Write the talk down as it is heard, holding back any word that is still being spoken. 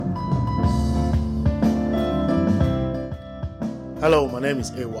Hello, my name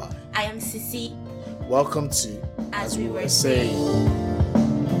is AY. I am Sisi. Welcome to As We Were Saying.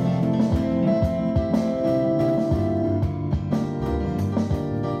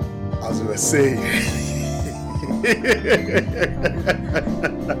 As we were saying.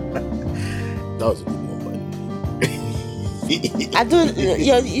 That was a good one, by the way. I don't.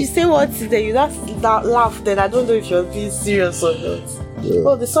 You say what today? You just laugh. Then I don't know if you're being serious or not. Yeah.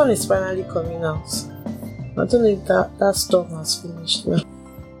 Oh, the sun is finally coming out. I don't know if that storm has finished now.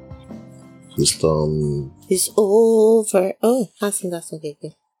 The storm. It's over. Oh, can't sing that song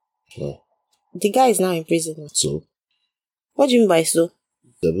again. Yeah. The guy is now in prison now. So, What do you mean by so?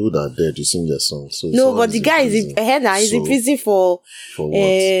 the people that are dead, you sing their song. So No, but the guy is in now. He's in prison for what?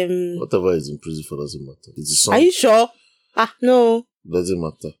 Whatever is in prison for doesn't matter. It's a song. Are you sure? No. Doesn't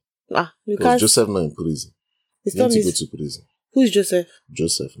matter. You Because can't. Joseph not in prison. It's He not need to go his. to prison. Who's Joseph?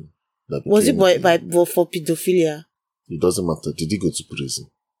 Joseph. No. That Was it became- for pedophilia? It doesn't matter. Did he go to prison?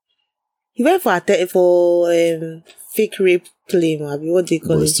 He went for fake rape claim. What they But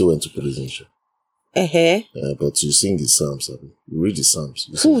call he it? still went to prison. Sure. But you sing the Psalms. You read the Psalms.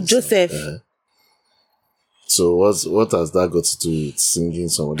 You sing Who? the Joseph? Psalms. So what has that got to do with singing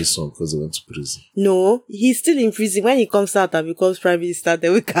somebody's song because he went to prison? No, he's still in prison. When he comes out and becomes prime minister,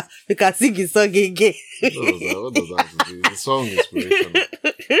 then we can sing his song again. What does that have to do? The song is inspirational.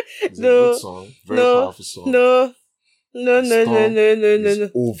 It's a No, good song. Very powerful song. No. The storm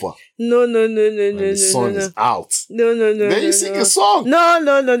is over. No. And the sun is out. No. Then you sing a song. No.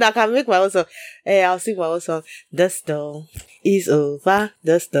 I can make my own song. I'll sing my own song. The storm is over.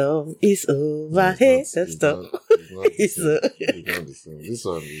 The storm is over. Hey, the storm. It's not the same. This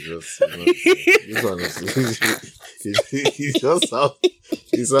one is just. This one is.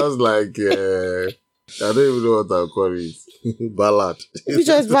 It sounds like. I don't even know what I'll call it. Ballad. Which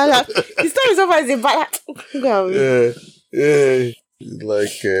is ballad. The storm is over is a ballad. Go away. Yeah. It's like,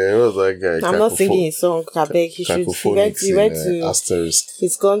 what was that guy? I'm not singing his song. I beg. He went to. Asterisk.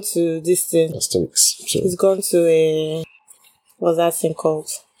 He's gone to this thing. Asterisk. So, He's gone to what's that thing called?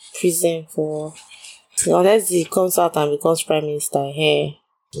 Prison for. Unless he comes out and becomes prime minister. Hey.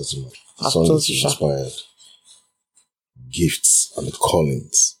 doesn't matter. The I've song told is you, Sha. inspired. Gifts and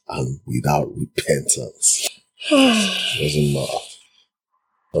callings and without repentance. Doesn't matter.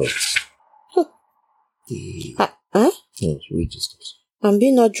 Alright. Huh? No, read this stuff. And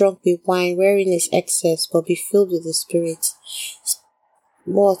be not drunk with wine, wherein is excess, but be filled with the Spirit.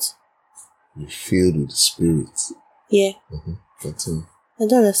 What? Be filled with the Spirit. Yeah. Continue. I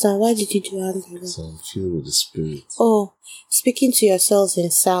don't understand. Why did you do that? So I'm filled with the Spirit. Oh, speaking to yourselves in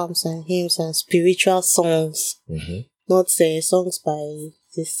psalms and hymns and spiritual songs. Not songs by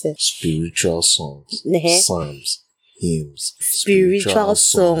this. Spiritual songs. Psalms. Hymns. Spiritual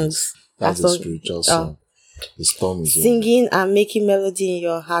songs. That's a That's spiritual song. The storm is over. Singing and making melody in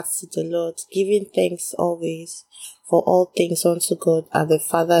your hearts to the Lord, giving thanks always for all things unto God and the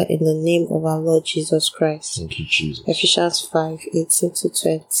Father in the name of our Lord Jesus Christ. Thank you, Jesus. Ephesians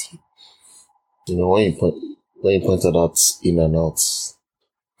 5:18-20. You know, when you pointed out in and out,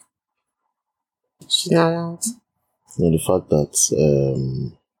 In and out. you know,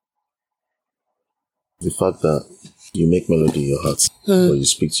 the fact that you make melody in your heart, but you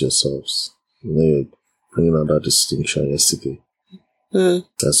speak to yourselves. You know, you're bringing out that distinction yesterday.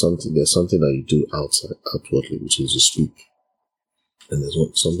 There's something that you do outwardly, which is you speak, and there's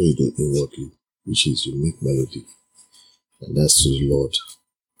something you do inwardly, which is you make melody, and that's to the Lord.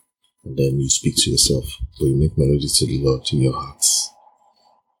 And then you speak to yourself, but you make melody to the Lord in your hearts.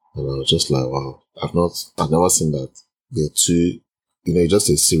 And I was just like, wow, I've never seen that. There are two, just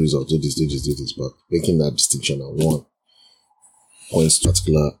a series of do this, but making that distinction at one points to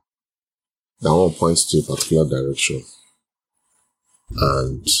a particular direction,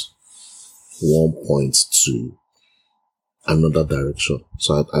 and one points to another direction.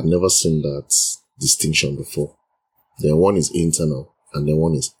 So I'd never seen that distinction before. Then one is internal, and then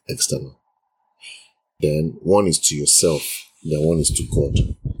one is external. Then one is to yourself, then one is to God.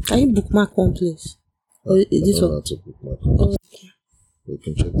 Can you bookmark one place? I This don't know one? how to bookmark. Oh, okay. We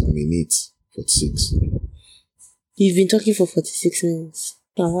can check the minutes 46. You've been talking for 46 minutes.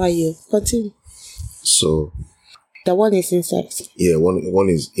 Now, why are you? Continue. So The one is inside. yeah, one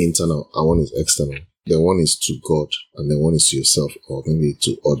is internal and one is external. Then one is to God and then one is to yourself or maybe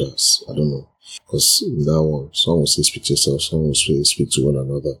to others. I don't know. Because in that one, some will say speak to yourself, some will say speak to one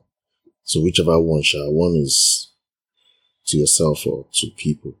another. So whichever one is to yourself or to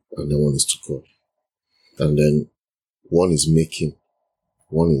people, and then one is to God. And then one is making,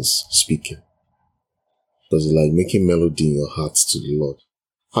 one is speaking. Because it's like making melody in your heart to the Lord.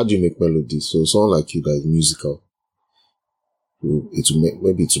 How do you make melody? So someone like you that is musical,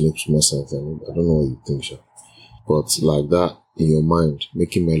 maybe to make more sense. I don't know what you think, Sha. But like that in your mind,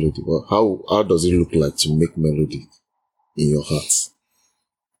 making melody. But how does it look like to make melody in your heart?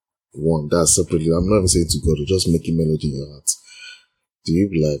 One, that's separately. I'm not even saying to God, just making melody in your heart. Do you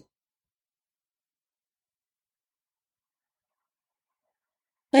be like,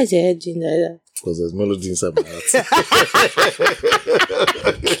 why is your head doing like that? because there's melody inside my heart.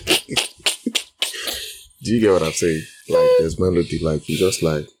 Do you get what I'm saying? Like, there's melody, like, you just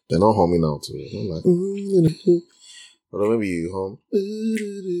like, they're not humming out to it. Not like, or maybe you hum.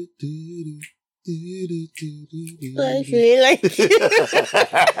 I feel like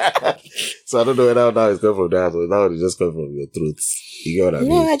So I don't know whether now it's coming from that or now it's just coming from your throat. You get what I mean?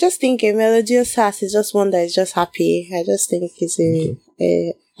 no, I just think a melodious heart is just one that is just happy. I just think it's a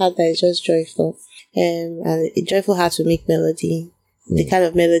heart that is just joyful. And a joyful heart will make melody. The kind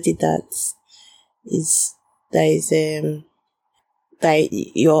of melody that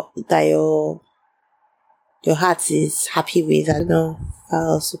your heart is happy with. I don't know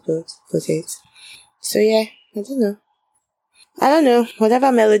how else to put it. So yeah, I don't know.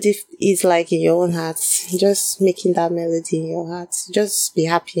 Whatever melody is like in your own heart, just making that melody in your heart. Just be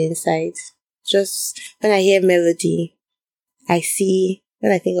happy inside. Just when I hear melody,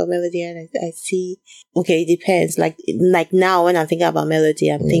 when I think of melody and I see, okay, it depends. Like now when I'm thinking about melody,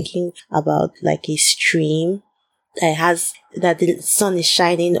 I'm thinking about like a stream that the sun is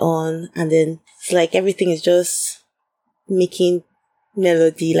shining on, and then it's like everything is just making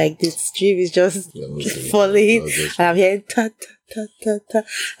melody, like the stream is just falling, and I'm hearing ta ta ta ta ta,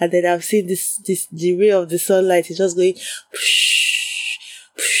 and then I'm seeing the ray of the sunlight is just going psh,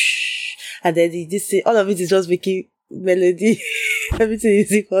 psh, and then all of it is just making melody. Everything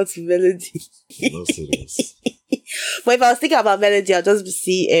is equal to melody. No serious. But if I was thinking about melody, I'll just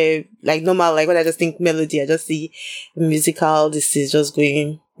see like normal, like when I just think melody, I just see musical science just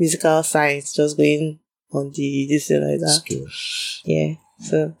going on this thing like that. Skill. Yeah.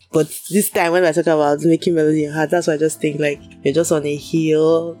 So, but this time when I talk about making melody in your heart, that's why I just think like you're just on a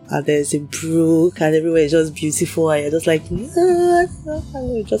hill and there's a brook and everywhere is just beautiful and you're just like,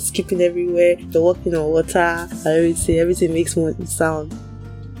 and you're just skipping everywhere. You're walking on water and everything makes more sound.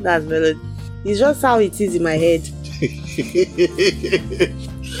 That's melody. It's just how it is in my head.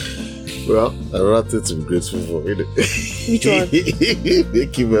 Well, I rather to be grateful for it. Which one?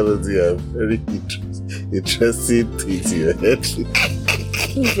 Making melody a very interesting thing to your head.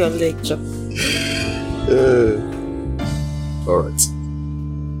 Who's your lecture? Alright.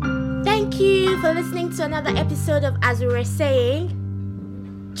 Thank you for listening to another episode of As We Were Saying.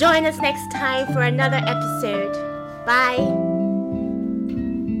 Join us next time for another episode. Bye.